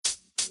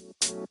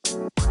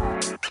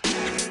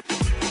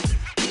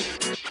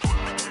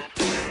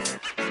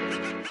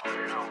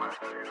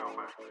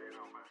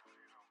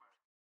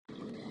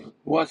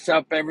What's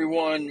up,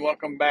 everyone?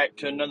 Welcome back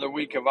to another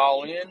week of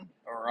All In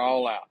or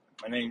All Out.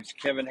 My name is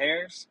Kevin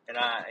Harris, and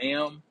I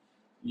am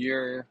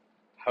your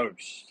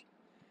host.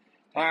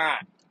 All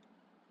right,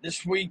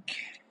 this week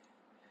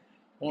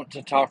I want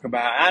to talk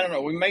about. I don't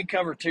know. We may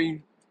cover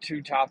two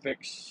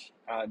topics.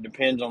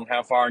 Depends on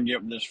how far I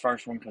get with this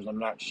first one because I'm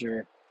not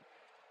sure.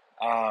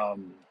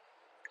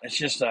 It's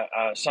just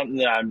something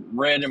that I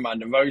read in my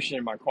devotion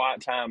in my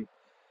quiet time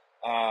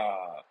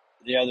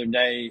the other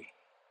day,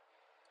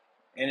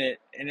 and it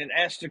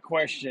asked the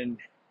question: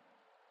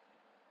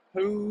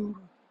 Who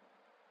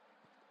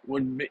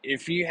would be,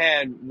 if you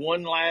had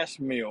one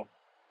last meal,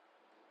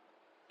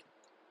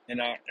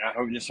 and I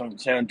hope this don't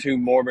sound too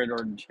morbid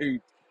or too,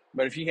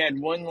 but if you had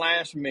one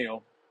last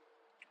meal,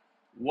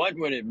 what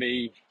would it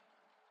be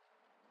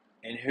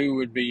and who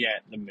would be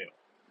at the meal?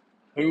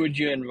 Who would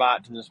you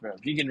invite to this meal?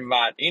 If you could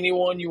invite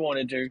anyone you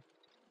wanted to,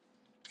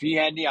 if you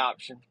had the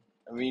option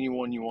of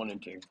anyone you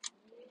wanted to,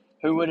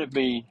 who would it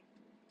be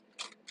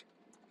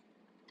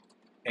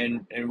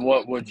and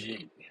what would you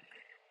eat?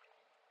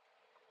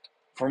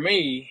 For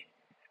me,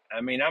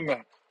 I mean, I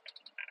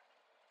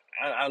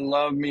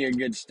love me a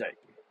good steak.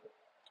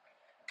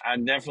 I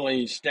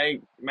definitely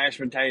steak, mashed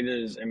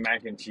potatoes, and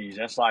mac and cheese.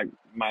 That's like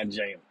my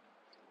jam.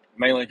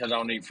 Mainly because I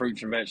don't eat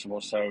fruits and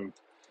vegetables, so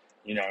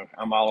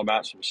I'm all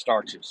about some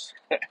starches.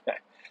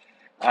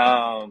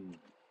 um,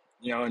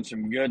 and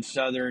some good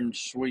Southern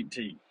sweet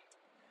tea.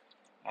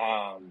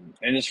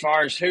 And as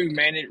far as who,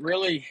 man, it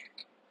really,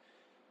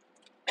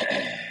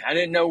 I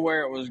didn't know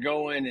where it was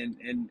going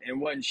and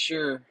wasn't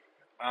sure.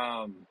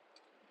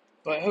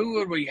 But who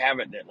would we have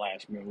at that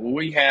last meal? Will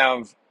we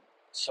have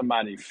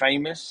somebody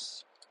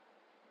famous?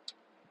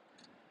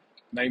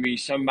 Maybe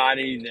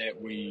somebody that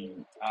we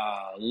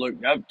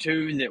looked up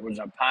to that was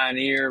a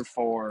pioneer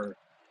for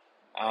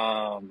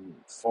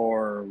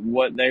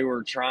what they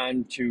were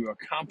trying to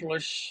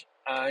accomplish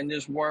in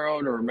this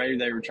world, or maybe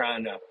they were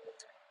trying to,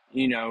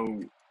 you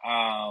know,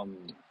 um,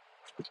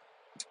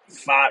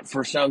 fight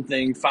for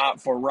something,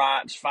 fight for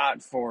rights,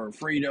 fight for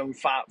freedom,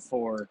 fight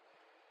for,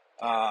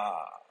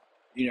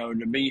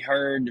 to be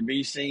heard, to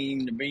be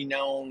seen, to be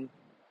known.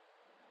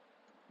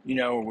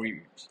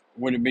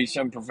 Would it be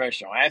some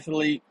professional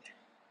athlete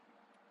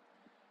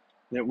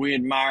that we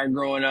admired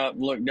growing up,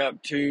 looked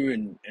up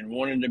to, and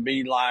wanted to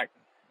be like?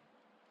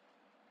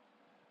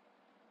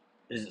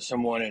 Is it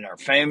someone in our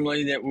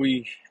family that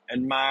we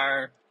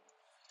admire?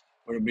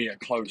 Would it be a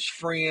close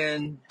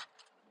friend?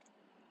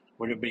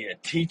 Would it be a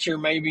teacher?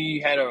 Maybe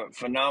you had a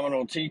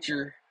phenomenal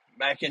teacher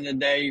back in the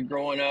day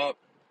growing up.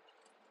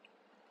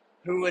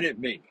 Who would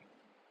it be?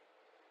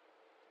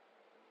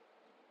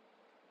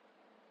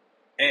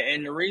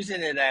 And the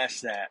reason it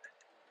asked that,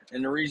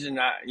 and the reason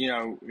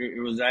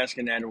it was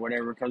asking that or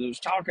whatever, because it was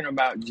talking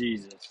about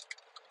Jesus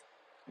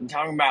and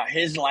talking about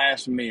his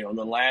last meal,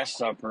 the Last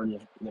Supper,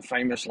 the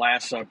famous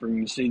Last Supper. And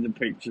you see the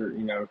picture,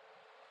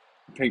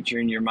 picture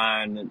in your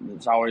mind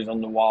that's always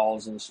on the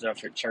walls and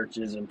stuff at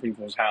churches and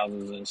people's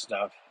houses and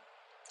stuff.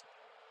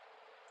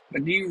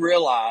 But do you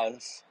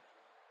realize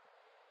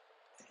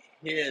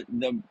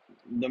the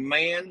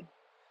man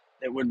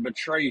that would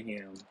betray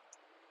him,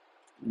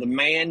 the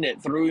man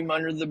that threw him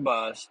under the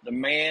bus, the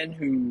man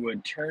who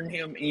would turn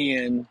him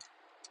in,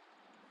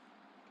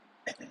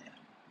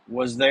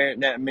 was there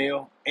at that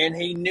meal? And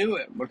he knew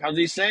it because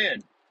he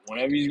said, one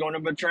of you's going to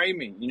betray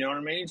me. You know what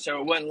I mean? So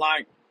it wasn't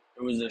like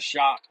it was a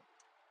shock.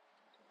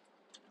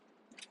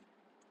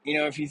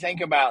 If you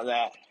think about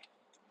that,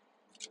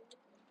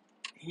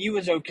 he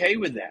was okay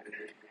with that.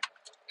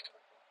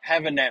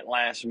 Having that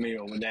last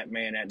meal with that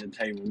man at the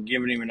table,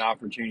 giving him an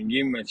opportunity,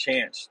 giving him a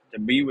chance to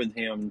be with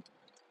him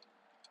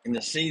and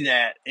to see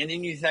that. And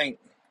then you think,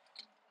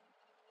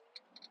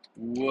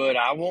 would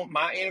I want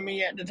my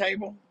enemy at the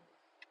table?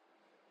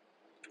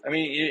 I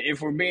mean,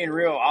 if we're being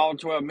real, all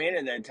 12 men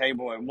at that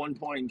table at one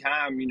point in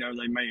time,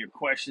 they may have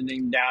questioned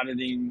him, doubted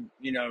him,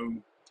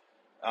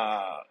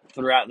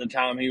 throughout the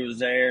time he was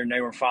there and they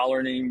were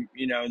following him.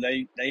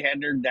 They had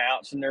their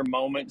doubts and their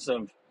moments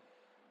of,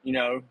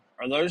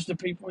 are those the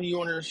people you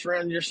want to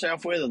surround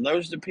yourself with? Are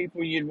those the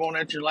people you'd want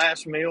at your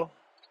last meal?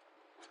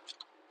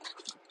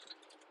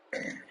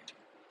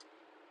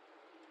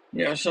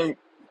 So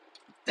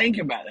think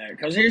about that,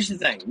 because here's the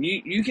thing.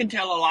 You can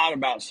tell a lot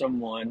about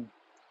someone,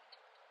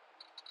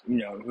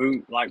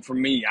 who, like for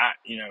me,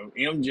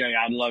 MJ,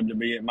 I'd love to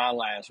be at my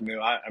last meal.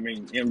 I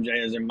mean,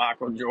 MJ as in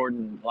Michael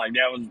Jordan, like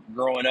that was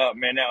growing up,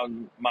 man, that was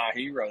my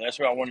hero. That's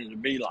who I wanted to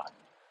be like.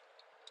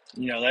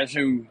 That's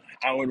who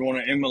I would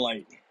want to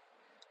emulate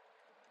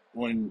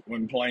when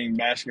playing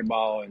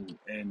basketball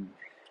and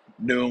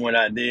doing what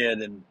I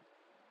did. And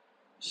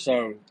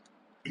so,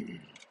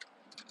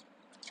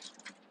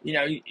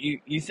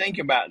 you think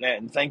about that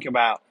and think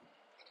about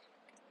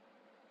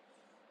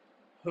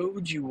who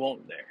would you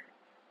want there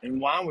and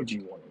why would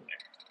you want them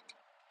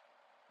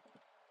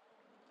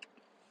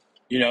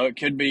there? It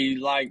could be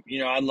like,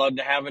 I'd love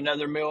to have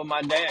another meal with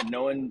my dad,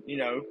 knowing,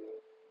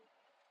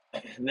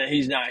 that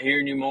he's not here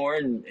anymore,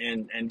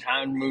 and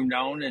time moved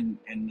on, and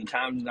the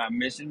times that I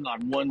miss him,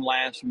 like one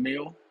last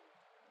meal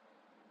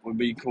would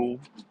be cool,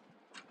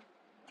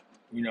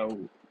 you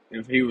know,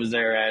 if he was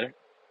there at it.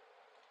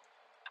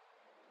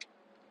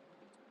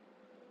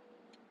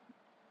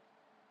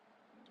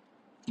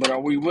 But are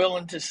we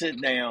willing to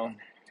sit down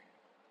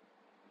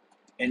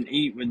and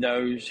eat with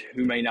those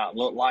who may not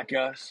look like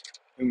us,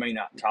 who may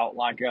not talk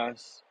like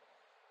us,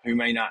 who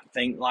may not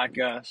think like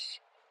us?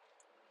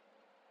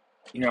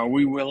 You know, are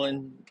we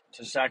willing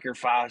to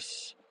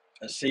sacrifice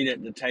a seat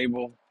at the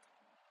table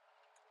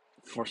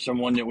for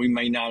someone that we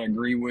may not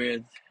agree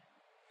with,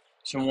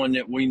 someone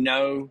that we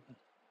know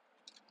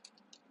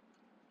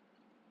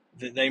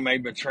that they may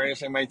betray us,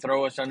 they may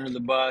throw us under the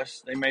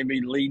bus, they may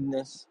be leading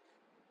us,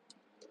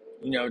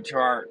 you know, to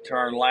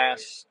our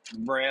last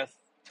breath,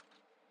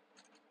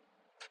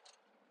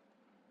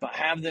 but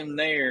have them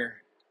there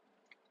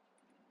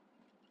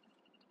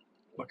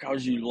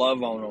because you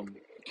love on them,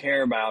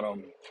 care about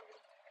them,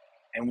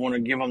 and want to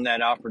give them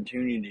that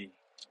opportunity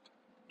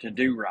to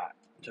do right,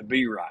 to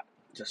be right,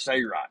 to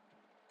say right.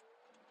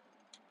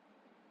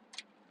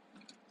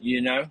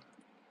 You know,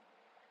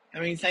 I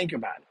mean, think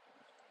about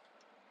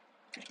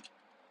it.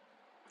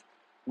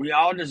 We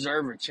all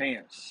deserve a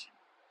chance,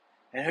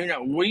 and who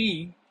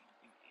knows,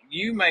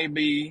 you may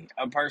be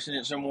a person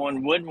that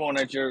someone would want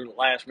at your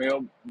last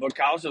meal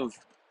because of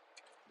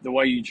the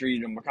way you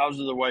treated them, because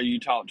of the way you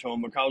talked to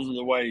them, because of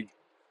the way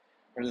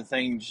or the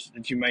things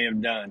that you may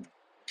have done,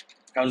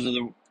 because of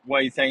the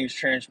way things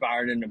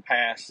transpired in the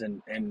past,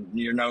 and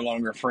you're no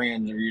longer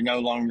friends, or you're no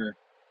longer,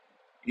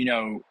 you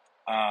know,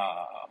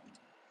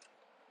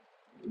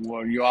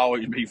 well, you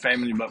always be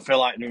family, but feel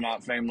like they're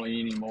not family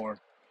anymore.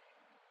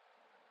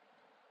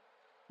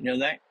 You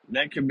know,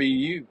 that could be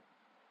you.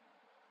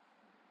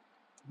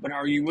 But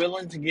are you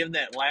willing to give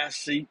that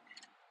last seat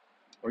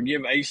or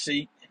give a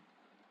seat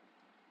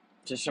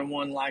to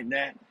someone like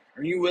that?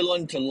 Are you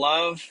willing to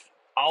love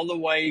all the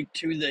way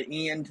to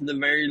the end, to the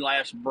very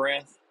last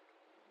breath,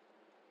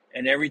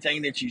 and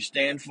everything that you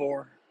stand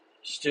for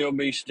still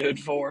be stood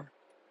for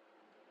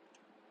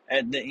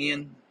at the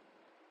end?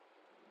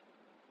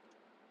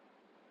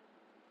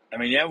 I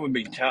mean, that would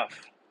be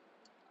tough.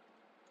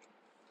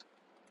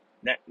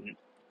 That,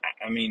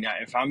 I mean,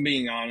 if I'm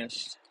being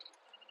honest,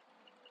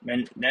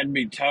 man, that'd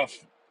be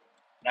tough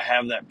to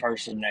have that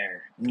person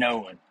there,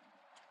 knowing,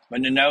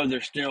 but to know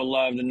they're still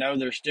loved, to know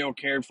they're still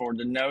cared for,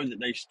 to know that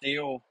they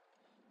still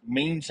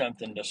mean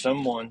something to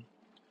someone,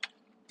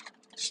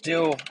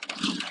 still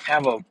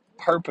have a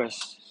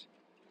purpose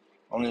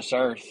on this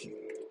earth.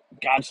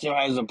 God still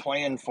has a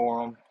plan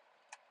for them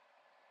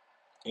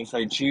if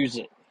they choose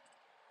it.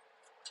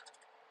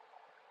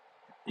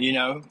 You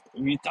know,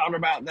 have you thought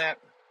about that?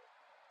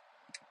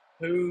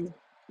 Who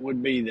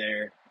would be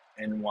there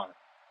and why?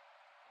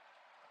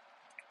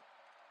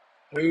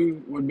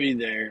 Who would be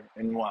there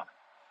and why?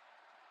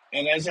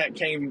 And as that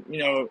came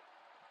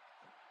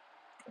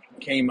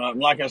up,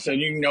 like I said,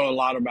 you can know a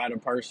lot about a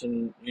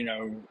person, you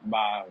know,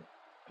 by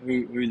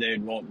who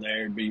they'd want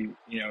there. It'd be,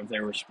 you know, if they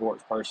were a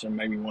sports person,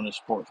 maybe want a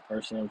sports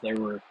person. If they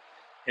were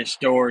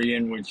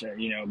historian, which,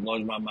 you know,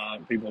 blows my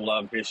mind. People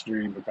love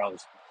history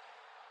because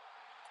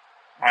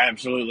I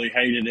absolutely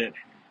hated it,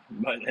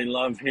 but they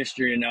love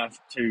history enough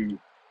to, you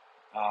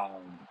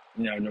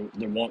know,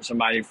 to want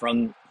somebody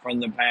from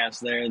the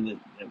past there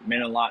that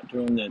meant a lot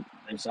to them, that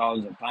they saw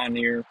as a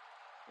pioneer,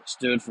 that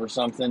stood for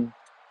something.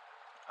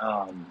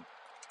 Um,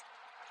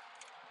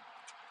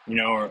 you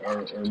know,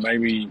 or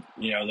maybe,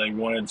 you know, they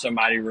wanted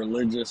somebody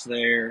religious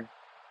there,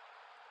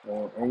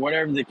 or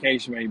whatever the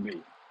case may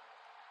be.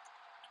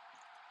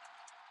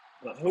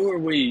 But who are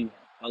we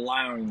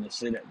allowing to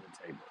sit at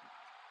the table?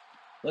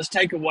 Let's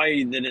take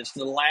away that it's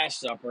the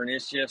Last Supper and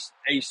it's just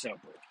a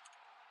supper.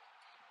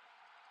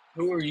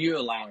 Who are you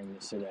allowing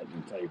to sit at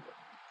the table?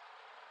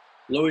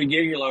 Louis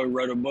Giglio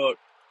wrote a book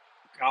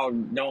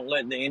called Don't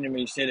Let the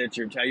Enemy Sit at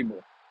Your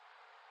Table.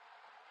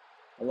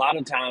 A lot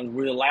of times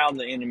we allow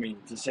the enemy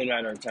to sit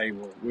at our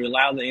table. We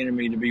allow the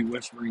enemy to be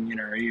whispering in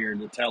our ear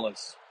to tell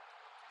us,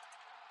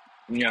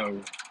 you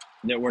know,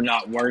 that we're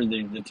not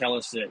worthy, to tell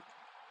us that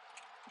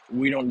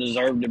we don't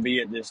deserve to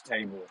be at this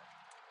table.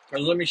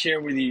 Because let me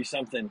share with you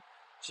something.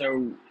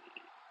 So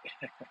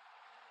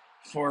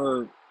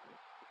for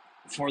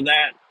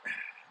that,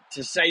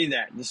 to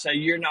say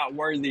you're not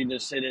worthy to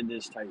sit at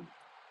this table.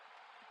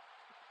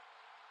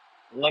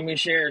 Let me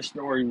share a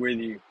story with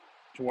you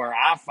to where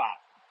I fought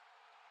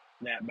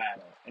that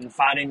battle, and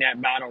fighting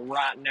that battle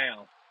right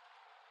now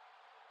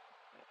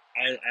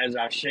as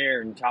I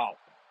share and talk.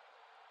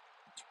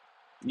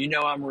 You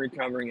know, I'm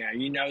recovering at.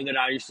 You know that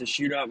I used to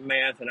shoot up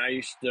meth, and I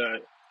used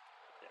to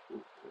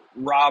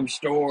rob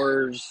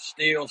stores,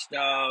 steal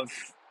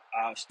stuff,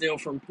 steal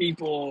from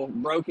people,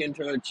 broke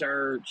into a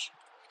church.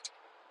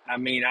 I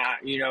mean, I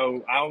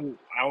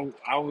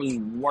was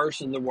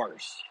worse of the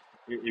worst,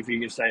 if you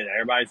could say that.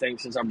 Everybody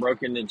thinks since I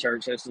broke into the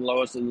church, that's the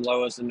lowest of the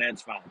lowest, and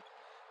that's fine.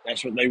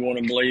 That's what they want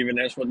to believe, and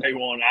that's what they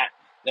want.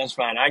 That's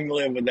fine. I can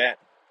live with that.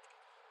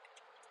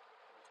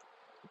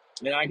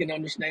 And I can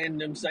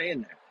understand them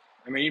saying that.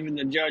 I mean, even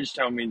the judge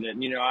told me that,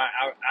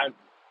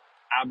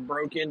 I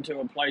broke into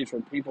a place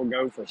where people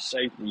go for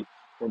safety,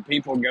 where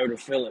people go to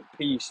feel at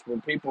peace, where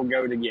people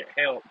go to get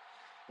help,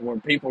 where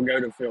people go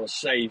to feel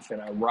safe,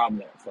 and I robbed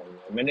that from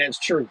them. And that's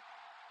true.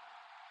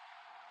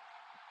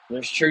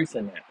 There's truth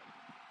in that.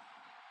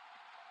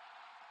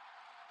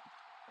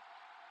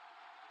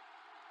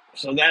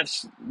 So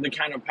that's the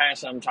kind of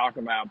past I'm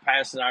talking about.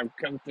 Past that I've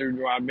come through,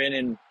 where I've been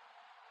in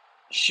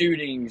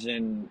shootings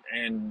and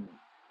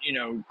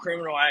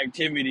criminal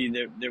activity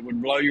that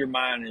would blow your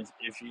mind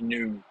if you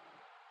knew,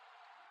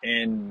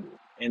 and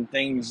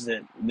things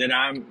that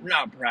I'm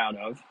not proud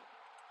of.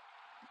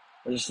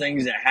 There's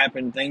things that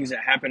happened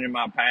in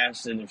my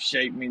past that have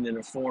shaped me, that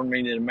have formed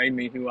me, that have made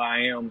me who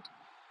I am,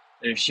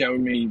 that have showed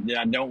me that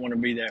I don't want to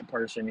be that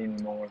person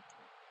anymore.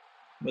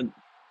 But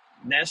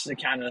that's the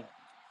kind of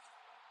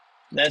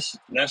that's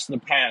the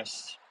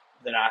past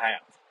that I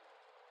have,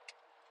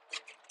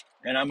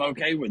 and I'm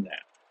okay with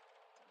that.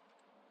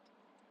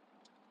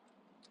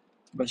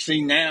 But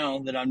see, now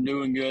that I'm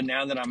doing good,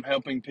 now that I'm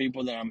helping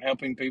people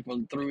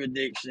through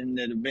addiction,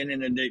 that have been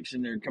in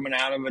addiction, they're coming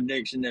out of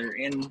addiction, that are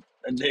in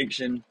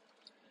addiction.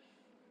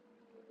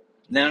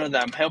 Now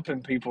that I'm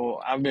helping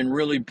people, I've been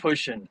really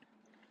pushing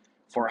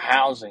for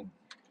housing,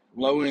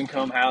 low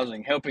income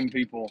housing, helping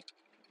people,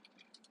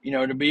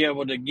 to be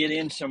able to get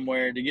in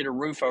somewhere, to get a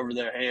roof over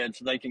their head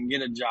so they can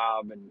get a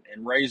job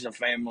and raise a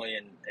family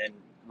and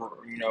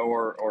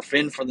or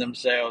fend for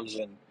themselves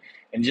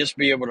and just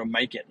be able to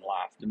make it in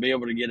life, to be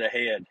able to get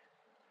ahead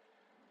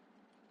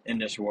in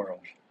this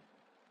world.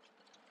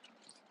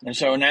 And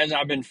so, and as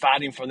I've been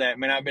fighting for that,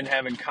 man, I've been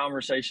having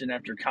conversation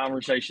after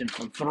conversation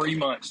for 3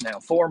 months now,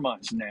 4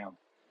 months now.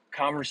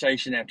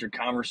 Conversation after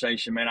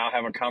conversation, man. I'll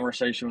have a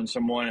conversation with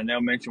someone and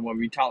they'll mention, well,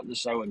 we talked to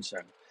so and so.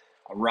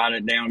 I'll write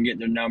it down, get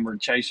their number,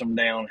 chase them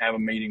down, have a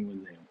meeting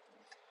with them.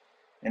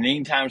 And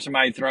anytime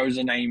somebody throws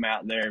a name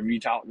out there, if you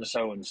talk to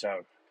so and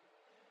so,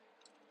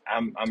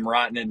 I'm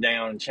writing it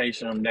down and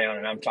chasing them down,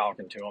 and I'm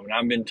talking to them. And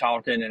I've been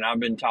talking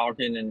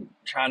and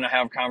trying to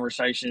have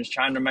conversations,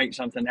 trying to make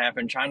something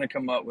happen, trying to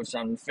come up with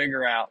something,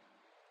 figure out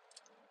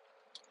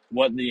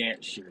what the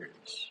answer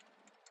is.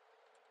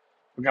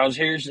 Because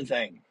here's the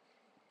thing.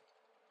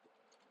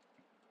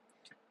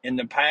 In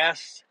the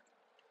past,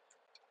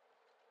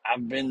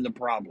 I've been the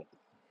problem.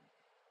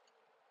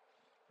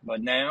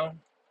 But now,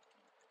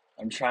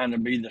 I'm trying to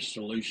be the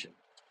solution.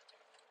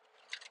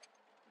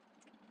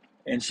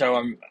 And so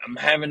I'm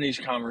having these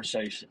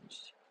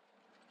conversations.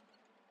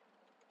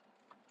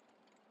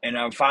 And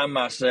I find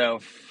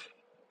myself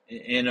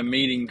in a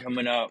meeting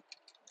coming up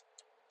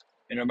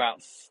in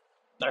about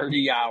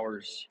 30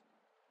 hours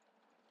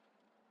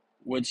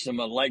with some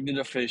elected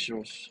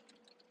officials,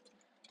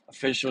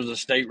 a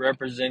state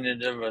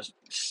representative, a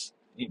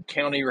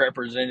county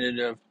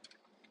representative,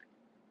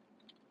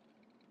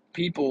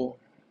 people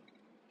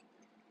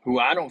who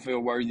I don't feel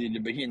worthy to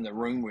be in the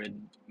room with,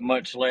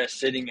 much less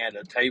sitting at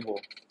a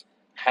table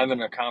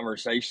having a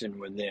conversation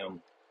with them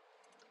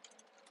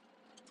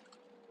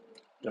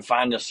to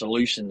find a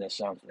solution to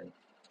something.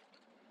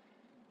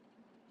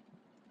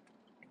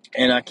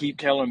 And I keep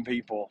telling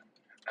people,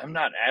 I'm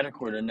not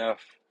adequate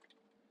enough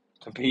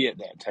to be at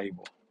that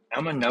table.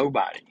 I'm a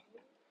nobody.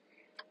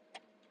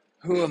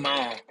 Who am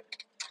I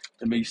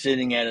to be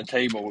sitting at a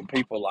table with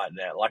people like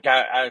that? Like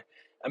I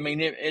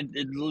mean,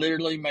 it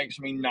literally makes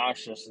me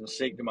nauseous and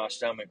sick to my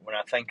stomach when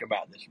I think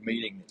about this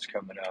meeting that's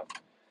coming up,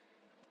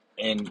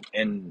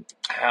 and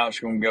how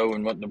it's going to go,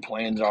 and what the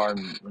plans are,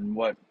 and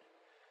what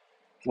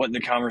the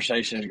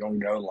conversation is going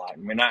to go like. I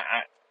mean,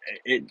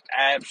 it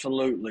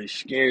absolutely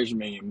scares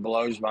me and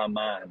blows my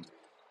mind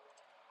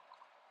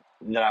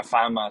that I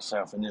find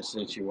myself in this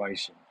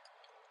situation.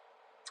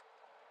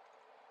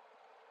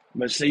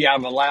 But see,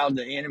 I've allowed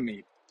the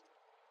enemy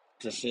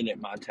to sit at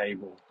my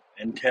table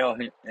and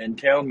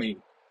tell me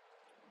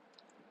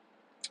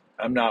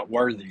I'm not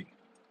worthy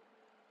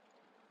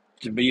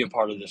to be a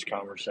part of this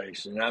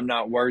conversation. I'm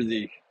not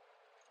worthy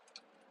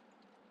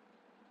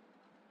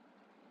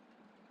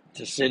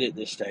to sit at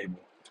this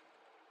table.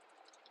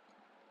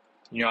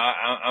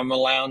 I'm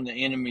allowing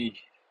the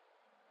enemy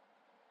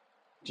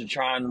to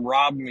try and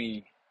rob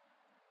me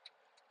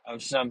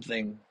of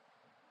something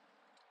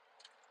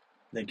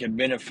that could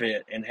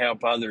benefit and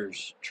help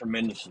others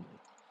tremendously.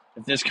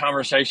 If this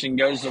conversation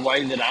goes the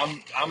way that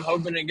I'm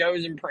hoping it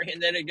goes and praying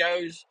that it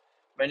goes,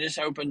 man, this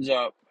opens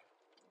up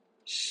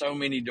so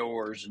many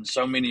doors and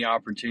so many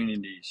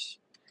opportunities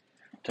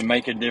to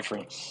make a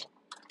difference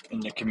in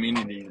the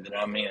community that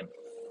I'm in.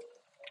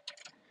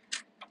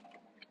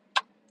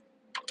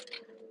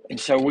 And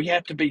so we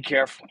have to be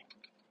careful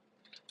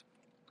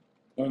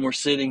when we're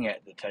sitting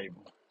at the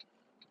table.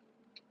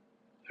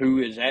 Who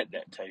is at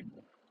that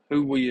table?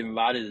 Who we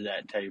invited to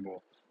that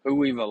table? Who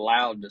we've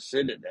allowed to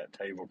sit at that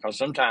table? Because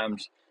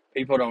sometimes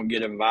people don't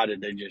get invited,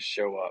 they just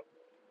show up.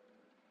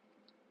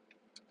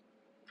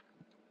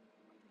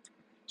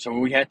 So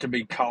we have to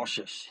be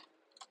cautious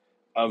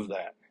of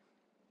that.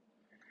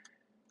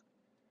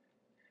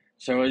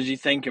 So as you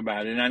think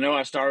about it, and I know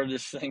I started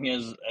this thing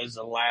as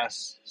the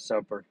Last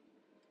Supper,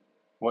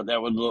 what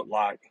that would look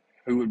like.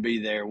 who would be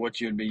there, what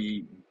you'd be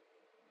eating.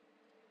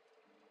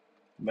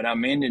 But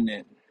I'm ending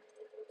it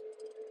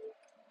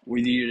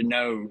with you to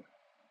know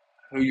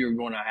who you're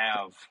going to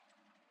have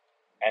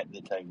at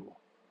the table,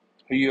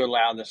 who you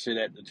allow to sit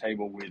at the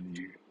table with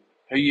you,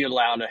 who you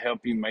allow to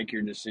help you make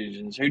your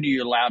decisions, who do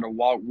you allow to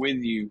walk with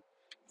you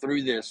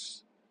through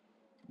this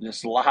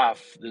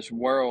life, this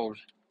world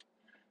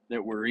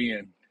that we're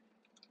in.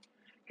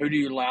 Who do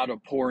you allow to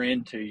pour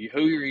into you? Who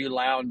are you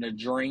allowing to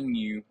drain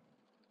you?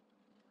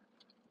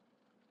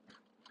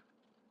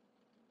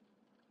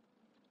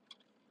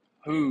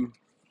 Who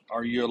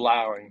are you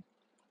allowing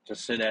to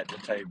sit at the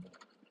table?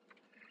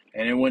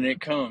 And then when it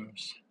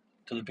comes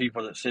to the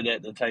people that sit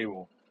at the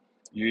table,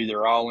 you're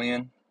either all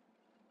in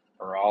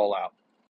or all out.